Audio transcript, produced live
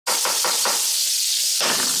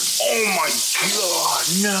Oh my God,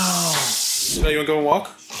 no. So you wanna go and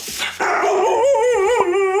walk?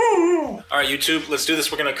 All right, YouTube, let's do this.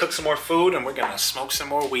 We're gonna cook some more food and we're gonna smoke some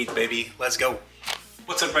more weed, baby. Let's go.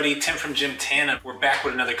 What's up, everybody? Tim from Jimtanna. We're back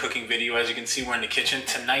with another cooking video. As you can see, we're in the kitchen.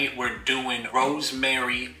 Tonight, we're doing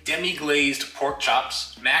rosemary demi-glazed pork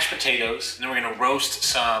chops, mashed potatoes, and then we're gonna roast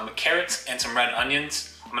some carrots and some red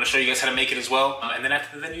onions. I'm gonna show you guys how to make it as well. And then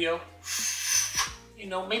after the video, you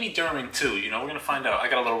know, maybe during too, you know, we're gonna find out. I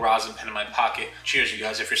got a little rosin pen in my pocket. Cheers, you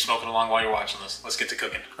guys, if you're smoking along while you're watching this. Let's get to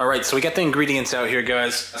cooking. All right, so we got the ingredients out here,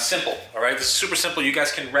 guys. Simple, all right? This is super simple. You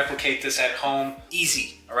guys can replicate this at home.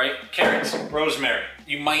 Easy, all right? Carrots, rosemary.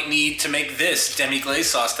 You might need to make this demi-glaze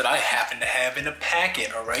sauce that I happen to have in a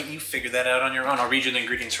packet, all right? You figure that out on your own. I'll read you the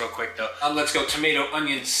ingredients real quick, though. Let's go. Tomato,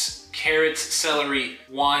 onions, carrots, celery,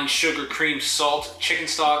 wine, sugar, cream, salt, chicken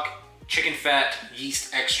stock, chicken fat,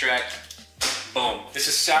 yeast extract. Boom. This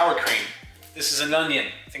is sour cream. This is an onion.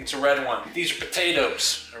 I think it's a red one. These are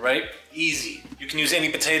potatoes, all right? Easy. You can use any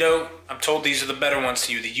potato. I'm told these are the better ones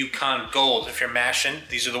to you, the Yukon Gold. If you're mashing,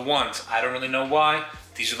 these are the ones. I don't really know why.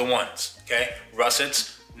 These are the ones, okay?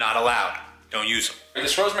 Russets, not allowed. Don't use them.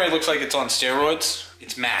 This rosemary looks like it's on steroids.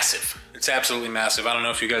 It's massive. It's absolutely massive. I don't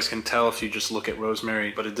know if you guys can tell if you just look at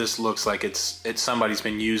rosemary, but this looks like it's somebody's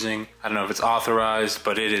been using. I don't know if it's authorized,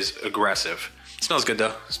 but it is aggressive. It smells good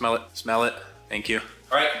though. Smell it. Smell it. Thank you.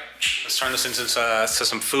 All right, let's turn this into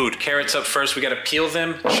some food. Carrots up first. We gotta peel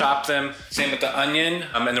them, chop them. Same with the onion.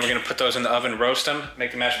 And then we're gonna put those in the oven, roast them,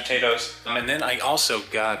 make the mashed potatoes. And then I also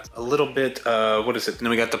got a little bit, what is it? And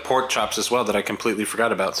then we got the pork chops as well that I completely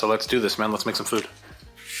forgot about. So let's do this, man. Let's make some food.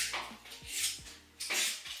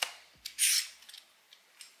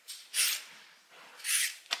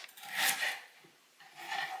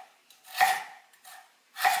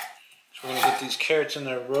 So we're gonna get these carrots in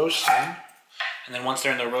there roasting. And then once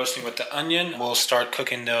they're in there roasting with the onion, we'll start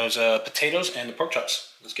cooking those potatoes and the pork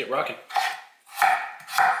chops. Let's get rocking.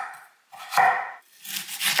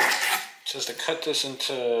 It says to cut this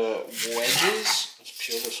into wedges. Let's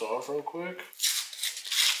peel this off real quick.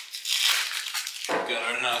 Got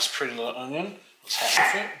our nice pretty little onion. Let's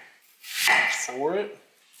half it. For it.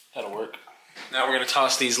 That'll work. Now we're gonna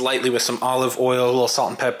toss these lightly with some olive oil, a little salt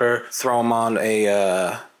and pepper. Throw them on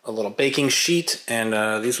a little baking sheet, and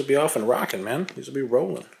these will be off and rocking, man. These will be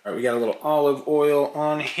rolling. All right, we got a little olive oil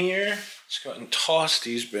on here. Let's go ahead and toss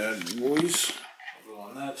these bad boys. Go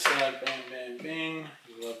on that side, bang, bang, bang.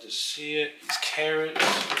 You love to see it. These carrots.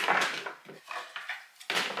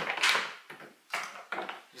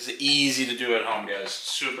 This is easy to do at home, guys.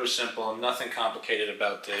 Super simple, nothing complicated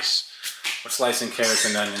about this. We're slicing carrots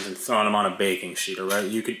and onions and throwing them on a baking sheet, all right?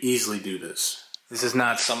 You could easily do this. This is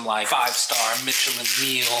not some like 5-star Michelin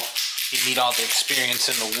meal. You need all the experience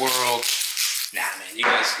in the world. Nah, man, you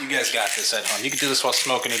guys got this at home. You can do this while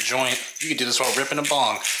smoking a joint. You can do this while ripping a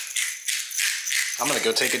bong. I'm gonna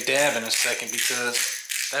go take a dab in a second because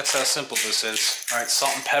that's how simple this is. All right,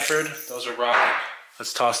 salt and peppered. Those are rocking.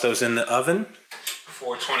 Let's toss those in the oven.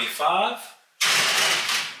 425.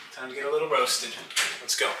 Time to get a little roasted.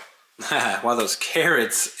 Let's go. While those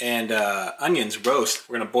carrots and onions roast,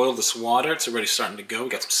 we're gonna boil this water. It's already starting to go. We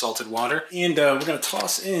got some salted water. And we're gonna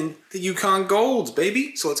toss in the Yukon Golds,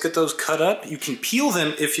 baby. So let's get those cut up. You can peel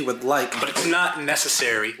them if you would like, but it's not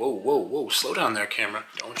necessary. Whoa, whoa, whoa, slow down there, camera.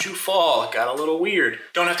 Don't you fall, it got a little weird.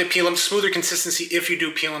 Don't have to peel them. Smoother consistency if you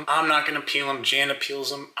do peel them. I'm not gonna peel them, Jana peels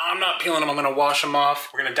them. I'm not peeling them, I'm gonna wash them off.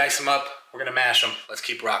 We're gonna dice them up, we're gonna mash them. Let's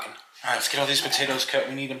keep rocking. All right, let's get all these potatoes cut.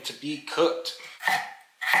 We need them to be cooked.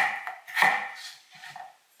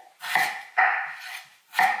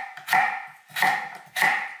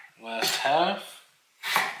 Last half.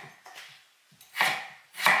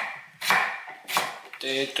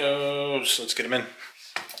 Potatoes. Let's get them in.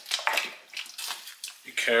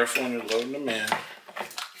 Be careful when you're loading them in.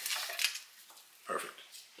 Perfect.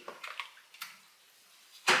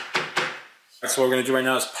 That's what we're going to do right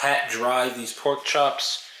now is pat dry these pork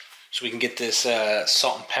chops so we can get this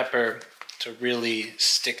salt and pepper to really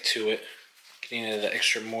stick to it. Getting any of the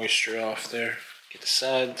extra moisture off there. Get the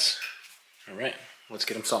sides. All right. Let's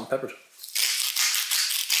get them salt and peppered.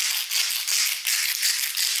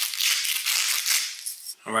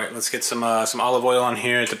 All right, let's get some olive oil on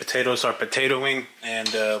here. The potatoes are potatoing, and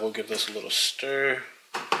we'll give this a little stir.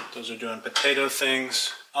 Those are doing potato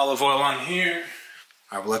things. Olive oil on here.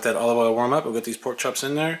 All right, we'll let that olive oil warm up. We'll get these pork chops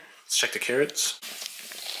in there. Let's check the carrots.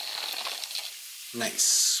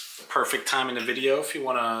 Nice. Perfect time in the video if you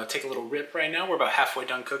want to take a little rip right now. We're about halfway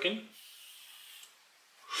done cooking.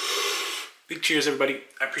 Big cheers, everybody.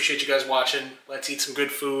 I appreciate you guys watching. Let's eat some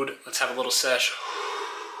good food. Let's have a little sesh.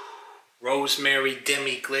 rosemary,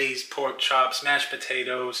 demi-glazed pork chops, mashed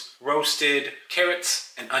potatoes, roasted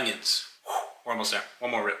carrots, and onions. Whew, we're almost there.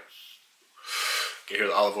 One more rip. Okay, here's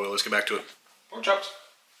the olive oil. Let's get back to it. Pork chops.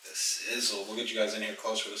 The sizzle. We'll get you guys in here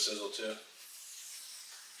close for the sizzle too.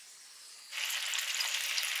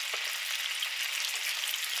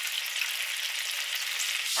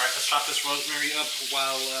 All right, let's chop this rosemary up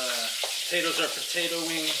while potatoes are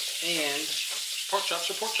potatoing and pork chops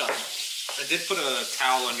are pork chopping. I did put a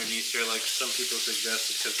towel underneath here like some people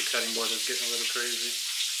suggested because the cutting board was getting a little crazy.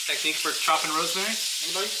 Technique for chopping rosemary?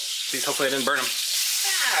 Anybody? Please, hopefully I didn't burn them.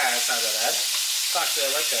 Ah, that's not that bad. Actually,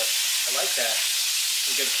 I like that. I like that.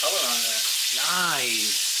 Some good color on there.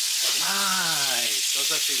 Nice. Nice. Those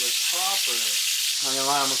actually look proper. Not gonna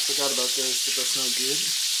lie, I almost forgot about this, but that's no good.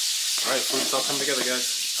 All right, fruits all come together,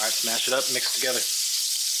 guys. All right, smash it up, mix together.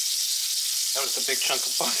 That was a big chunk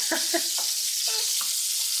of butter.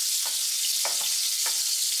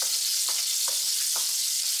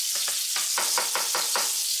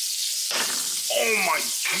 Oh my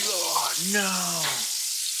God, no.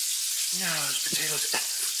 No, there's potatoes everywhere.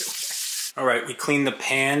 All right, we cleaned the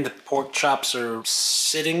pan. The pork chops are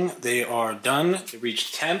sitting. They are done. They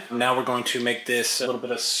reached temp. Now we're going to make this a little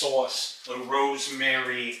bit of sauce, a little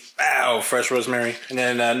rosemary. Ow, fresh rosemary. And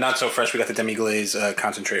then not so fresh, we got the demi-glaze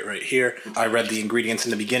concentrate right here. I read the ingredients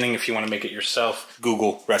in the beginning. If you want to make it yourself,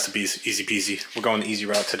 Google recipes, easy peasy. We're going the easy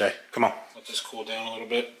route today. Come on. Let this cool down a little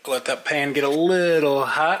bit. Let that pan get a little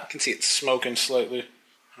hot. You can see it's smoking slightly.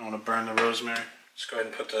 I don't want to burn the rosemary. Let's go ahead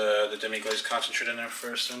and put the demi-glaze concentrate in there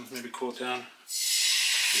first and maybe cool it down.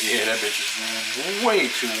 Yeah, that bitch is way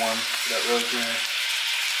too warm for that rosemary.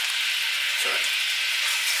 Sorry.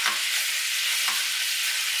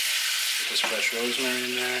 Put this fresh rosemary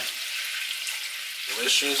in there.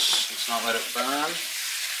 Delicious. Let's not let it burn.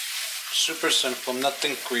 Super simple,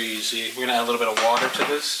 nothing crazy. We're gonna add a little bit of water to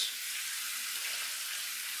this.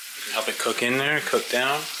 We can help it cook in there, cook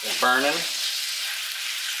down. It's burning.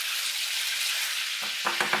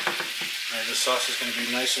 Alright, this sauce is going to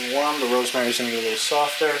be nice and warm. The rosemary is going to get a little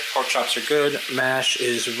softer. Pork chops are good. Mash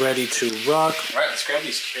is ready to rock. Alright, let's grab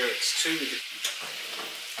these carrots too.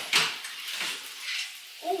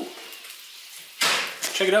 Ooh.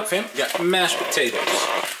 Check it out, fam. We got mashed potatoes.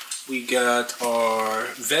 We got our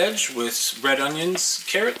veg with red onions,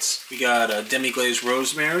 carrots. We got demi-glazed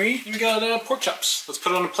rosemary. And we got pork chops. Let's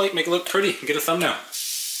put it on a plate, make it look pretty, and get a thumbnail.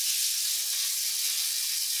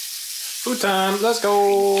 Food time, let's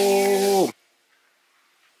go!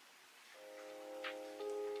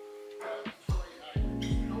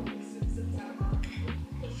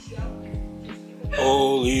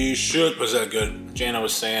 Holy shit, was that good? Jana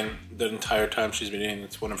was saying the entire time she's been eating,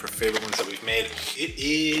 it's one of her favorite ones that we've made. It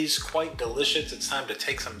is quite delicious. It's time to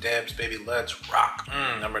take some dabs, baby. Let's rock.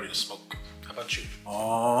 I'm ready to smoke. How about you?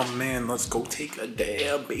 Oh man, let's go take a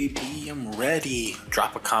dab, baby. I'm ready.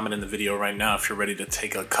 Drop a comment in the video right now if you're ready to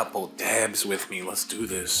take a couple dabs with me. Let's do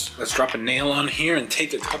this. Let's drop a nail on here and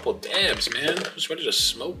take a couple dabs, man. Who's ready to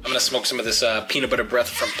smoke? I'm gonna smoke some of this peanut butter breath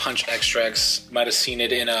from Punch Extracts. Might have seen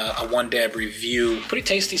it in a one dab review. Pretty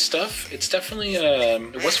tasty stuff. It's definitely,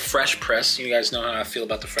 it was fresh pressed. You guys know how I feel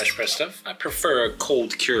about the fresh pressed stuff. I prefer a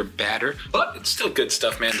cold cure batter, but it's still good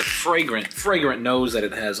stuff, man. The fragrant nose that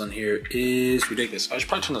it has on here is ridiculous. I should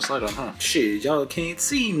probably turn this light on, huh? Shit, y'all can't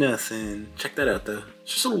see nothing. Check that out though.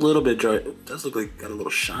 It's just a little bit dry. It does look like it got a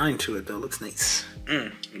little shine to it though. It looks nice.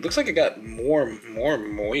 It looks like it got more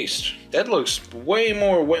moist. That looks way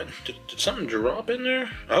more wet. Did something drop in there?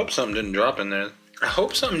 I hope something didn't drop in there.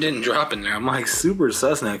 I'm like super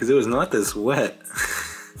sus now because it was not this wet.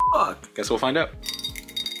 Fuck. Guess we'll find out.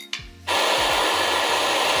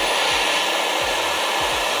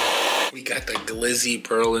 We got the glizzy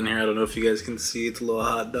pearl in here. I don't know if you guys can see. It's a little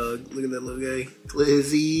hot dog. Look at that little guy.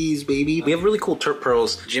 Glizzies, baby. We have really cool terp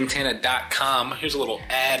pearls. Jimtanna.com. Here's a little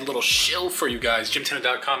ad, little shill for you guys.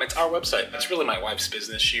 Jimtanna.com. It's our website. It's really my wife's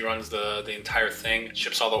business. She runs the entire thing.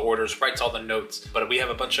 Ships all the orders, writes all the notes. But we have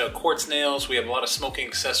a bunch of quartz nails. We have a lot of smoking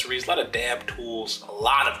accessories, a lot of dab tools, a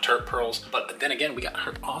lot of terp pearls. But then again, we got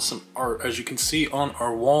her awesome art. As you can see on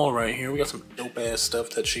our wall right here, we got some dope ass stuff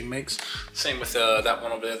that she makes. Same with that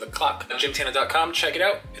one over there, the clock. Jimtanna.com, check it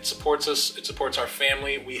out. It supports us, it supports our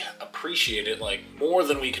family. We appreciate it like more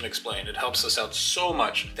than we can explain. It helps us out so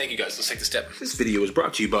much. Thank you guys, let's take the step. This video is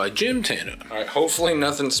brought to you by Jimtanna. All right, hopefully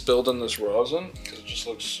nothing spilled on this rosin because it just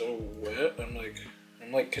looks so wet.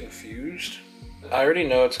 I'm like confused. I already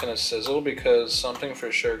know it's gonna sizzle because something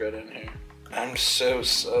for sure got in here. I'm so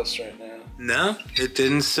sus right now. No, it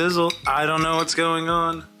didn't sizzle. I don't know what's going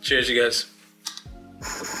on. Cheers, you guys.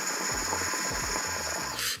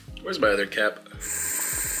 Where's my other cap?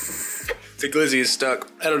 The glizzy is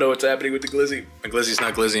stuck. I don't know what's happening with the glizzy. The glizzy's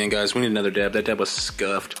not glizzying, guys. We need another dab. That dab was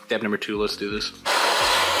scuffed. Dab number 2, let's do this.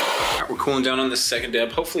 All right, we're cooling down on this second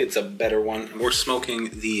dab. Hopefully it's a better one. We're smoking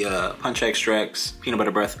the Punch Extracts Peanut Butter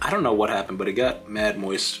Breath. I don't know what happened, but it got mad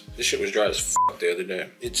moist. This shit was dry as fuck the other day.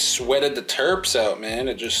 It sweated the terps out, man.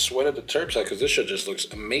 It just sweated the terps out because this shit just looks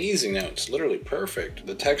amazing now. It's literally perfect.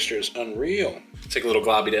 The texture is unreal. Take a little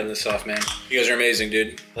globby to end this off, man. You guys are amazing,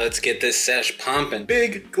 dude. Let's get this sesh pumping.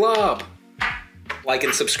 Big glob. Like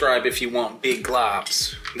and subscribe if you want big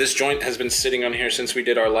globs. This joint has been sitting on here since we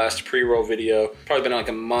did our last pre-roll video. Probably been like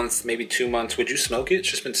a month, maybe 2 months. Would you smoke it? It's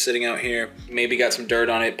just been sitting out here. Maybe got some dirt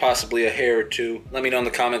on it, possibly a hair or two. Let me know in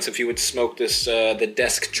the comments if you would smoke this, the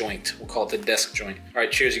desk joint. We'll call it the desk joint. All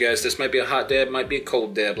right, cheers, you guys. This might be a hot dab, might be a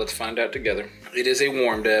cold dab. Let's find out together. It is a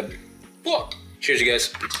warm dab. Fuck. Cheers, you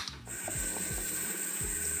guys.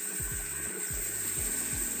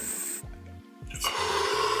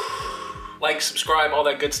 Like, subscribe, all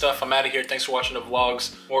that good stuff. I'm out of here. Thanks for watching the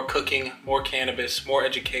vlogs. More cooking, more cannabis, more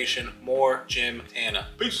education, more Jimtanna.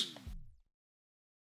 Peace.